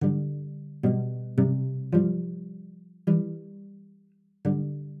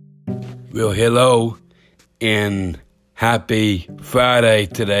Well, hello and happy Friday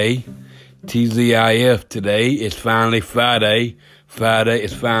today. TZIF today. It's finally Friday. Friday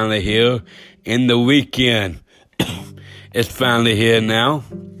is finally here. In the weekend. It's finally here now.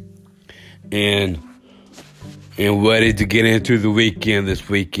 And ready to get into the weekend this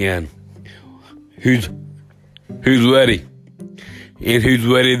weekend. Who's ready? And who's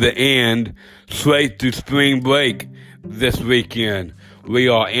ready to end straight to spring break this weekend? We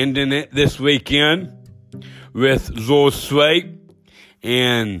are ending it this weekend with Strait Strait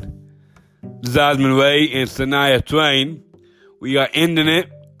and Jasmine Ray and Sanaya Train. We are ending it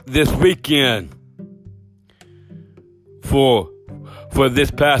this weekend for this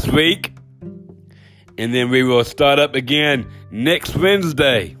past week. And then we will start up again next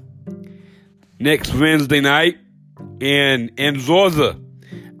Wednesday. Next Wednesday night in Georgia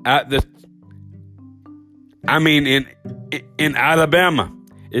in Alabama.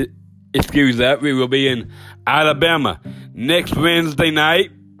 Excuse that. We will be in Alabama next Wednesday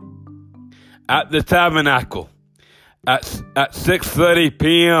night at the Tabernacle at 6:30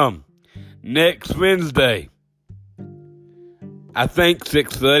 p.m. next Wednesday. I think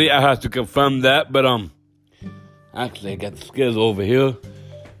 6:30. I have to confirm that, but actually I got the schedule over here.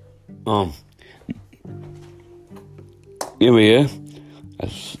 Here we are.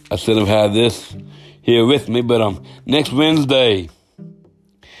 I should have had this here with me, but next Wednesday,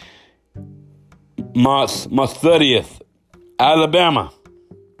 March 30th, Alabama,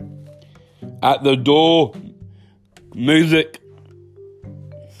 at the Door Music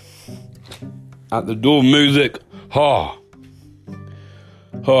Hall.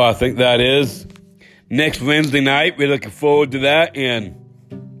 I think that is next Wednesday night. We're looking forward to that and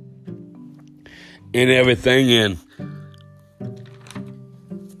everything. And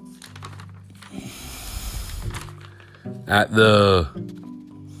at the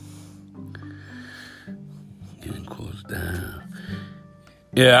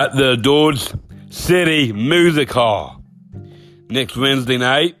at the Dodge City Music Hall next Wednesday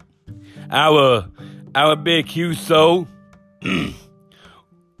night. Our big huge show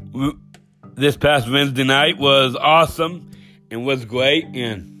this past Wednesday night was awesome and was great,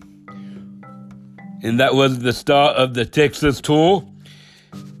 and that was the start of the Texas tour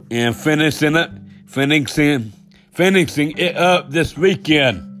and finishing it up this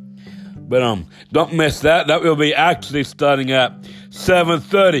weekend. But don't miss that. That will be actually starting at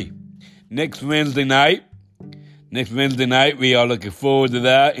 7:30 next Wednesday night. Next Wednesday night, we are looking forward to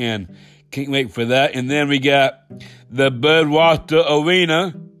that and can't wait for that. And then we got the Birdwater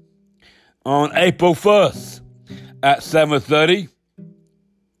Arena on April 1st at 7:30.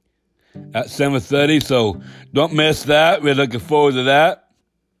 At 7:30, so don't miss that. We're looking forward to that.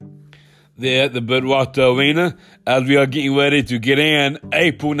 There at the Birdwater Arena, as we are getting ready to get in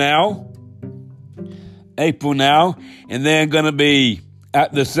April now, and then going to be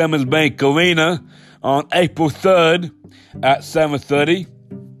at the Simmons Bank Arena on April 3rd at 7:30.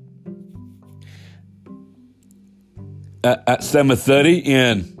 At 7:30,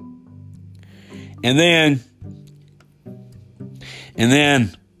 and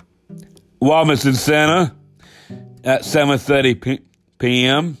then Robinson Center at 7:30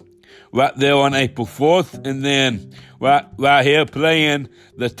 p.m. right there on April 4th, and then right here playing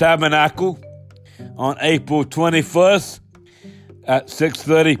the Tabernacle on April 21st at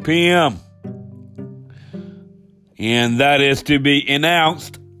 6:30 p.m. And that is to be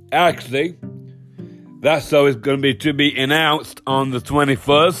announced, actually. That show is going to be announced on the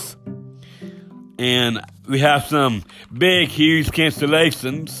 21st. And we have some big, huge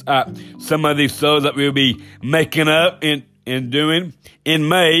cancellations at some of these shows that we'll be making up and doing in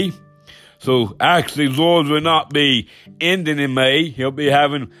May. So actually, George will not be ending in May. He'll be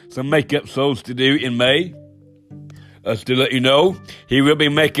having some makeup shows to do in May. Just to let you know, he will be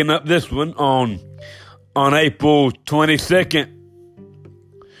making up this one on April 22nd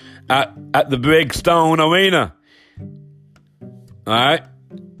at the Big Stone Arena. All right,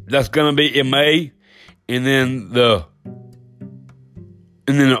 that's gonna be in May, and then the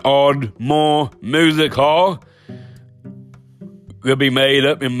Ardmore Music Hall will be made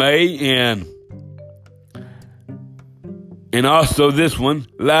up in May, and also this one,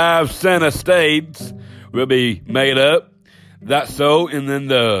 Live Center Stage, will be made up. That's so, and then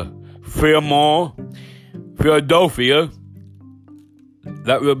the Philadelphia,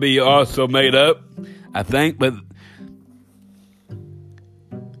 that will be also made up, I think, but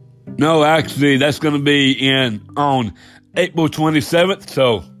no, actually, that's going to be on April 27th,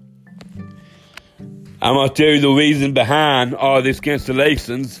 so I'm going to tell you the reason behind all these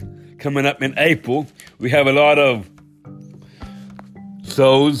cancellations coming up in April. We have a lot of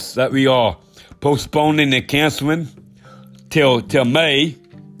shows that we are postponing and canceling till May.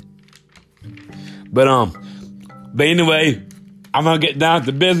 But anyway, I'm gonna get down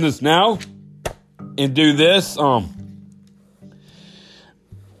to business now and do this.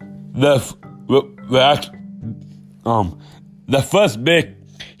 The first big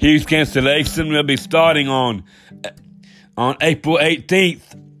huge cancellation will be starting on April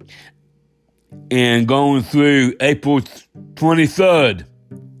 18th and going through April 23rd.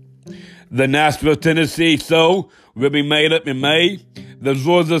 The Nashville, Tennessee show will be made up in May. The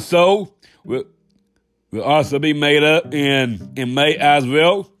Georgia show will also be made up in May as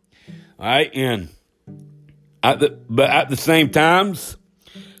well. All right, and at the same times,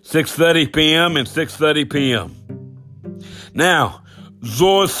 6:30 p.m. and 6:30 p.m. Now,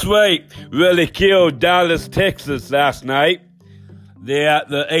 Strait Strait really killed Dallas, Texas last night. They're at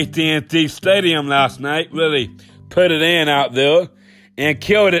the AT&T Stadium last night, really put it in out there and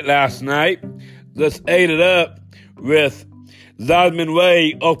killed it last night. Just ate it up with Jasmine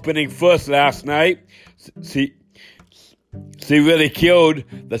Way opening first last night. She really killed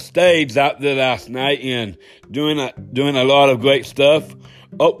the stage out there last night and doing a lot of great stuff.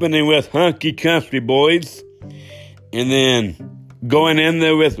 Opening with Hunky Country Boys, and then going in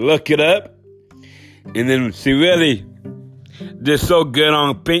there with Look It Up, and then she really did so good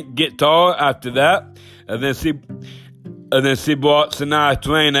on pink guitar after that, and then she brought Shania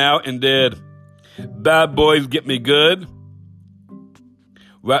Twain out and did Bad Boys Get Me Good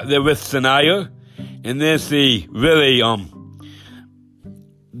right there with Shania, and then she really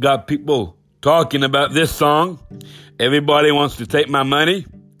got people talking about this song, Everybody Wants to Take My Money.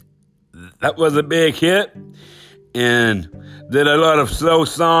 That was a big hit, and did a lot of slow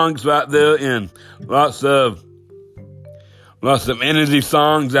songs right there, and lots of energy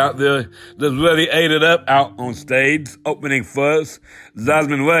songs out there. Just really ate it up out on stage, opening first.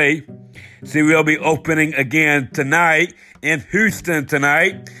 Jasmine Way, she will be opening again tonight in Houston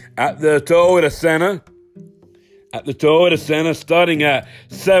tonight at the Toyota Center. At the Toyota Center, starting at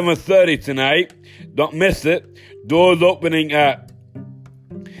 7:30 tonight. Don't miss it. Doors opening at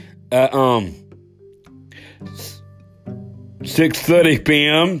 6:30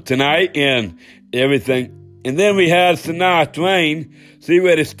 p.m. tonight and everything. And then we had Shania Twain. She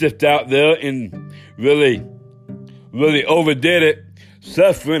really stepped out there and really overdid it,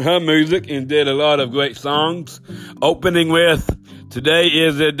 suffering her music, and did a lot of great songs. Opening with Today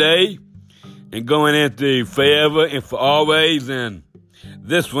Is a Day and going into Forever and For Always, and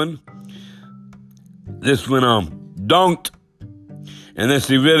this one, Don't. And then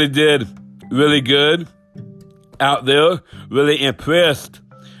she really did really good out there, really impressed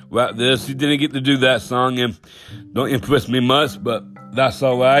right there. She didn't get to do that song and don't impress me much, but that's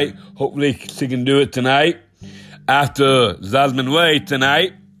all right. Hopefully she can do it tonight. After Jasmine Way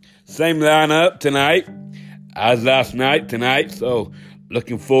tonight, same lineup tonight as last night tonight, so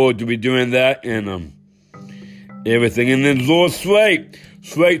looking forward to be doing that and everything. And then Strait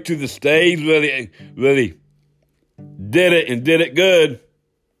Strait to the stage, really did it and did it good.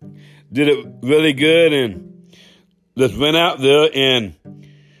 Did it really good and just went out there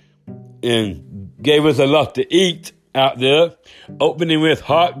and gave us a lot to eat out there. Opening with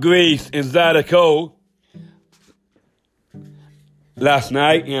Hot Grease and Zydeco last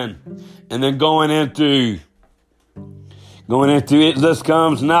night and then going into It Just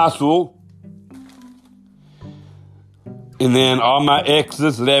Comes Natural. And then All My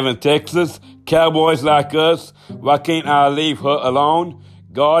Exes Live in Texas, Cowboys Like Us, Why Can't I Leave Her Alone,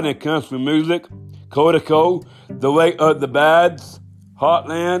 God and Country Music, Kodako, The Way of the Bads,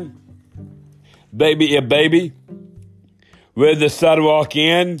 Heartland, Baby Yeah Baby, Where the Sidewalk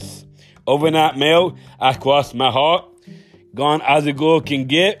Ends, Overnight Mail, I Cross My Heart, Gone As a Girl Can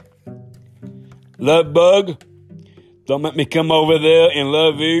Get, Love Bug, Don't Make Me Come Over There and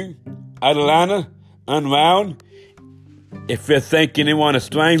Love You, Adelina, Unwound, If You're Thinking You Want a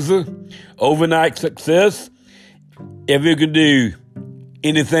Stranger, Overnight Success, If You Could Do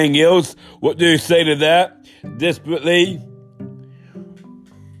Anything Else, What Do You Say to That, Desperately,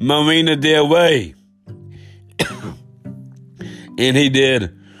 Marina Del Rey. And he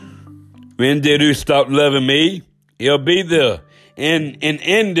did When Did You Stop Loving Me? He'll Be There. And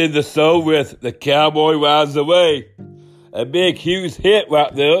ended the show with The Cowboy Rides Away. A big, huge hit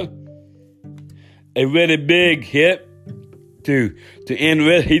right there. A really big hit to end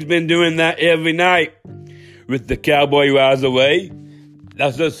with. He's been doing that every night with The Cowboy Rides Away.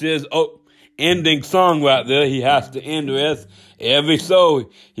 That's just his ending song right there. He has to end with every show.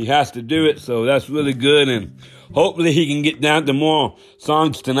 He has to do it, so that's really good. And hopefully he can get down to more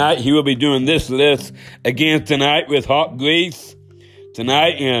songs tonight. He will be doing this list again tonight with Hot Grease,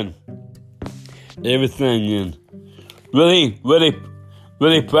 tonight and everything. And really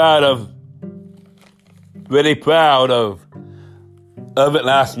proud of it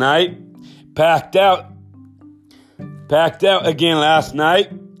last night. Packed out again last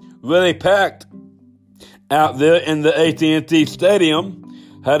night. Really packed out there in the AT&T Stadium.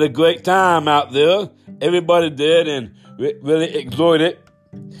 Had a great time out there. Everybody did, and really enjoyed it.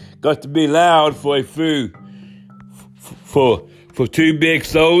 Got to be loud for a few, for two big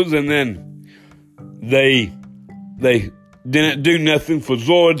shows, and then they didn't do nothing for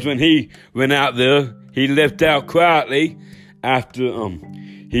George when he went out there. He left out quietly after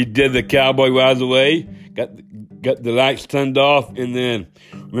he did the Cowboy Rise Away, got the lights turned off, and then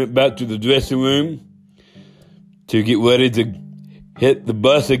went back to the dressing room to get ready to hit the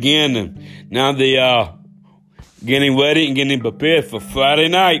bus again. And now they are getting ready and getting prepared for Friday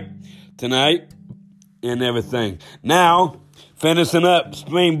night tonight and everything. Now, finishing up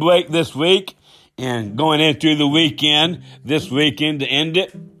spring break this week and going into the weekend this weekend to end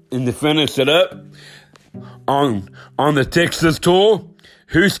it and to finish it up on the Texas tour.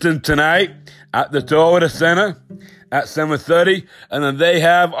 Houston tonight at the Toyota Center at 7:30, and then they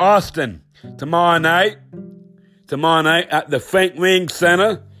have Austin tomorrow night at the Frank Ring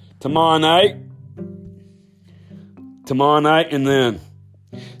Center tomorrow night, and then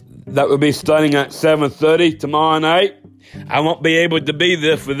that will be starting at 7:30 tomorrow night. I won't be able to be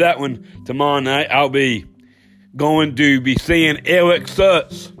there for that one tomorrow night. I'll be going to be seeing Eric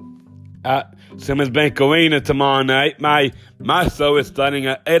Sertz at Simmons Bank Arena tomorrow night. My show is starting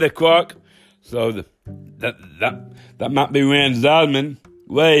at 8 o'clock, so that might be when Zalman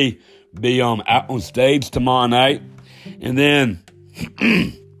Way be out on stage tomorrow night. And then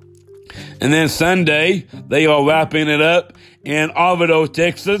Sunday, they are wrapping it up in Alvaro,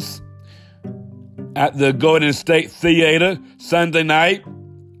 Texas at the Golden State Theater Sunday night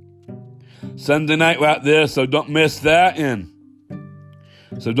right there, so don't miss that.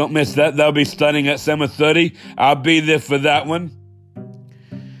 They'll be starting at 7:30. I'll be there for that one.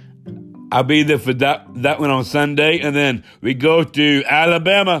 I'll be there for that one on Sunday. And then we go to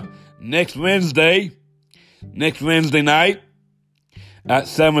Alabama next Wednesday night at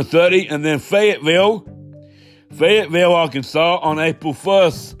 7:30. And then Fayetteville, Arkansas on April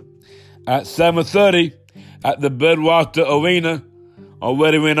 1st at 7:30 at the Budweiser Arena.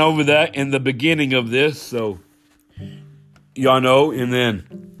 Already went over that in the beginning of this, so y'all know. And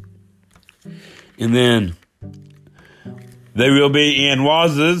then they will be in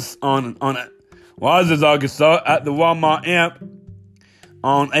Wazas on Wazas, Arkansas at the Walmart Amp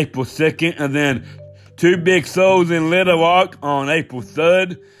on April 2nd. And then two big shows in Little Rock on April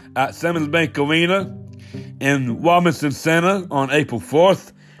 3rd at Simmons Bank Arena and Robinson Center on April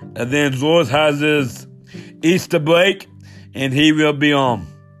 4th. And then George has his Easter break, and he will be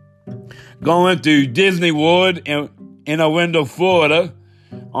going to Disney World in Orlando, Florida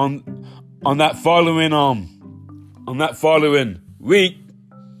on that following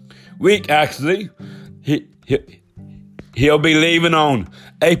week actually. He'll be leaving on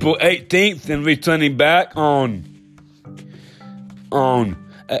April 18th and returning back on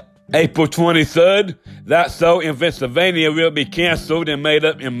April 23rd. That show in Pennsylvania will be canceled and made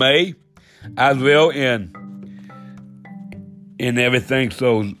up in May as well, and everything.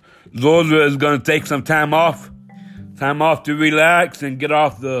 So Georgia is going to take some time off to relax and get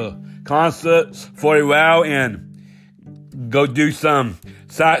off the concerts for a while and go do some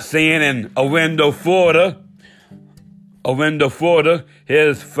sightseeing in Orlando, Florida.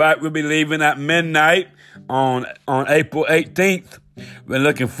 His flight will be leaving at midnight on April 18th. We're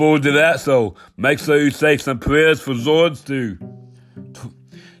looking forward to that, so make sure you say some prayers for George to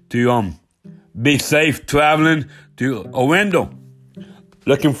be safe traveling to Orlando.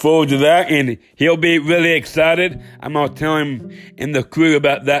 Looking forward to that, and he'll be really excited. I'm gonna tell him and the crew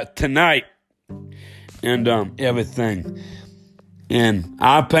about that tonight, and everything. And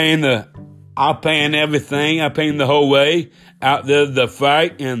I'm paying everything. I'm paying the whole way out there, the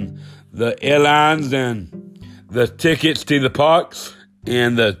flight and the airlines and the tickets to the parks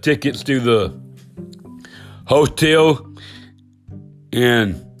and the tickets to the hotel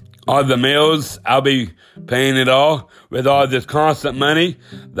and all the meals. I'll be paying it all with all this constant money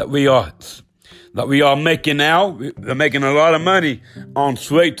that we are making now. We're making a lot of money on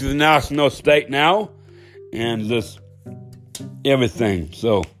Strait to the national state now, and just everything.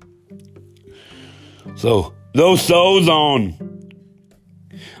 So those shows on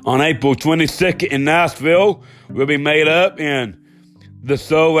April 22nd in Nashville will be made up, and the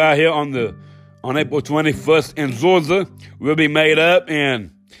show out here on April 21st in Georgia will be made up,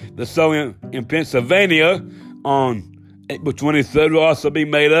 and the show in Pennsylvania on April 23rd will also be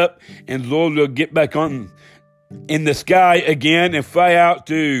made up, and Lord will get back on in the sky again and fly out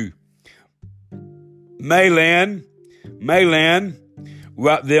to Mainland,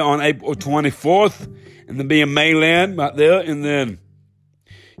 right there on April 24th, and then be in Mainland right there, and then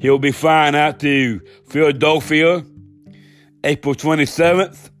he'll be flying out to Philadelphia, April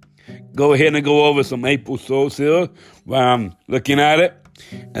 27th. Go ahead and go over some April souls here while I'm looking at it.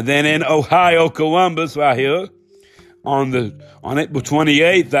 And then in Ohio, Columbus, right here, on April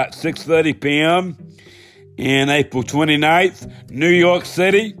 28th at 6:30 p.m. And April 29th, New York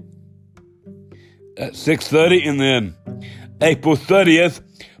City at 6:30. And then April 30th,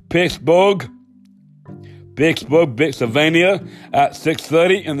 Pittsburgh, Pennsylvania at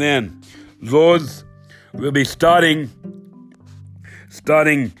 6:30. And then Lord's will be starting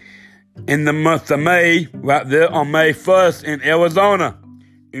in the month of May, right there on May 1st in Arizona,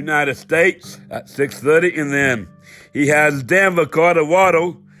 United States at 6:30. And then he has Denver,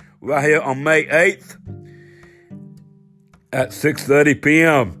 Colorado, right here on May 8th at 6:30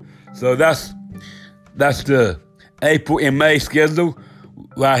 p.m. So that's the April and May schedule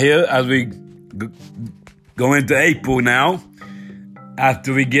right here as we go into April now,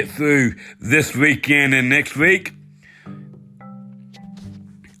 after we get through this weekend and next week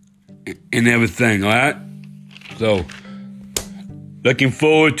and everything, all right? So, looking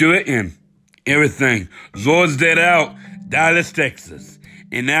forward to it and everything. Zor's dead out, Dallas, Texas.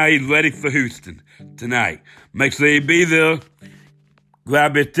 And now he's ready for Houston tonight. Make sure you be there.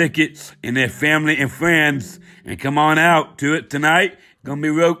 Grab your tickets and their family and friends and come on out to it tonight. Gonna be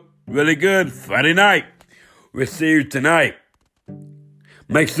really good. Friday night. We'll see you tonight.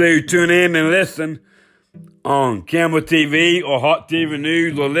 Make sure you tune in and listen on Camera TV or Hot TV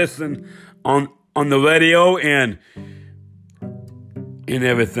News, or listen on the radio and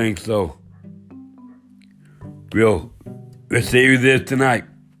everything. So we'll see you there tonight.